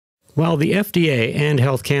While the FDA and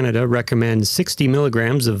Health Canada recommend 60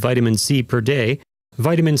 milligrams of vitamin C per day,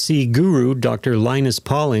 vitamin C guru Dr. Linus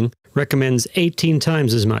Pauling recommends 18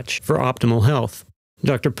 times as much for optimal health.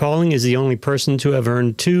 Dr. Pauling is the only person to have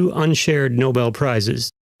earned 2 unshared Nobel Prizes.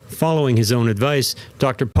 Following his own advice,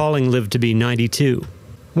 Dr. Pauling lived to be 92.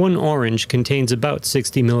 One orange contains about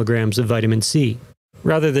 60 milligrams of vitamin C.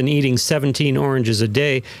 Rather than eating 17 oranges a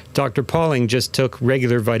day, Dr. Pauling just took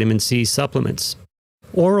regular vitamin C supplements.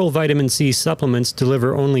 Oral vitamin C supplements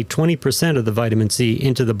deliver only 20% of the vitamin C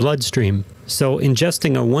into the bloodstream, so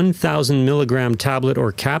ingesting a 1,000 milligram tablet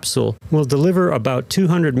or capsule will deliver about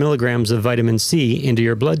 200 milligrams of vitamin C into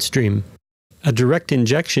your bloodstream. A direct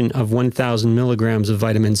injection of 1,000 milligrams of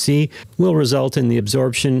vitamin C will result in the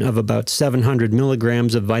absorption of about 700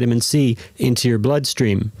 milligrams of vitamin C into your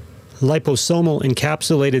bloodstream. Liposomal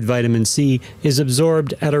encapsulated vitamin C is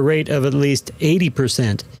absorbed at a rate of at least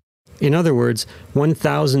 80%. In other words,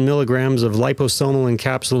 1,000 milligrams of liposomal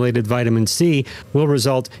encapsulated vitamin C will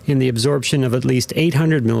result in the absorption of at least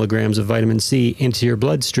 800 milligrams of vitamin C into your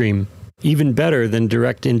bloodstream, even better than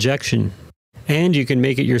direct injection. And you can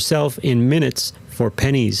make it yourself in minutes for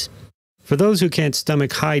pennies. For those who can't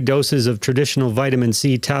stomach high doses of traditional vitamin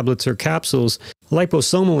C tablets or capsules,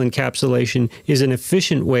 liposomal encapsulation is an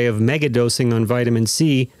efficient way of megadosing on vitamin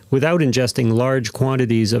C without ingesting large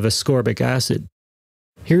quantities of ascorbic acid.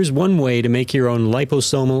 Here's one way to make your own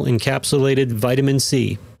liposomal encapsulated vitamin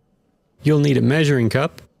C. You'll need a measuring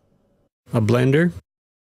cup, a blender,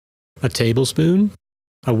 a tablespoon,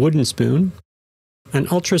 a wooden spoon, an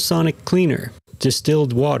ultrasonic cleaner,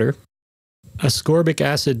 distilled water, ascorbic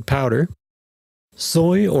acid powder,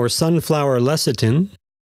 soy or sunflower lecithin,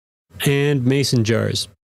 and mason jars.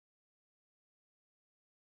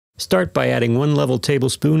 Start by adding 1 level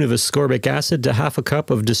tablespoon of ascorbic acid to half a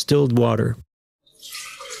cup of distilled water.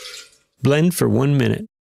 Blend for 1 minute.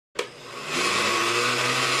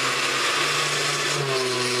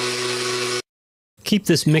 Keep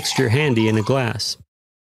this mixture handy in a glass.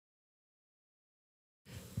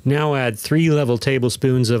 Now add 3 level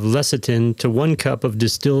tablespoons of lecithin to 1 cup of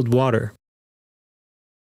distilled water.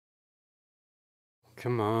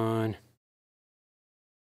 Come on.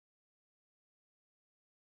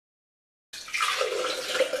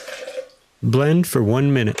 Blend for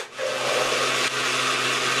 1 minute.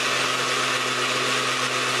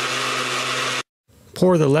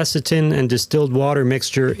 Pour the lecithin and distilled water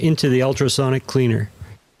mixture into the ultrasonic cleaner.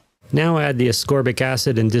 Now add the ascorbic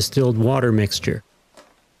acid and distilled water mixture.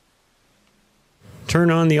 Turn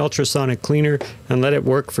on the ultrasonic cleaner and let it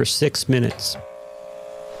work for 6 minutes.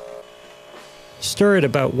 Stir it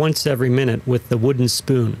about once every minute with the wooden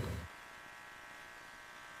spoon.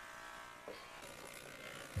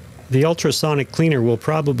 The ultrasonic cleaner will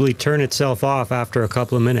probably turn itself off after a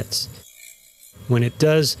couple of minutes. When it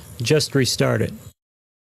does, just restart it.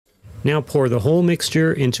 Now pour the whole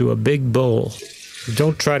mixture into a big bowl.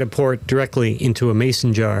 Don't try to pour it directly into a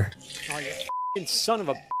mason jar. Oh, you f***ing son of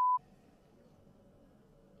a...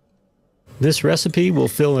 This recipe will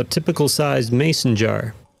fill a typical sized mason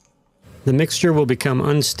jar. The mixture will become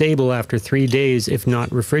unstable after 3 days if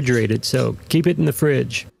not refrigerated, so keep it in the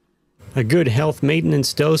fridge. A good health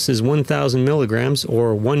maintenance dose is 1,000 milligrams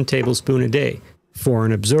or 1 tablespoon a day, for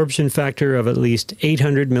an absorption factor of at least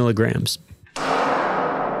 800 milligrams.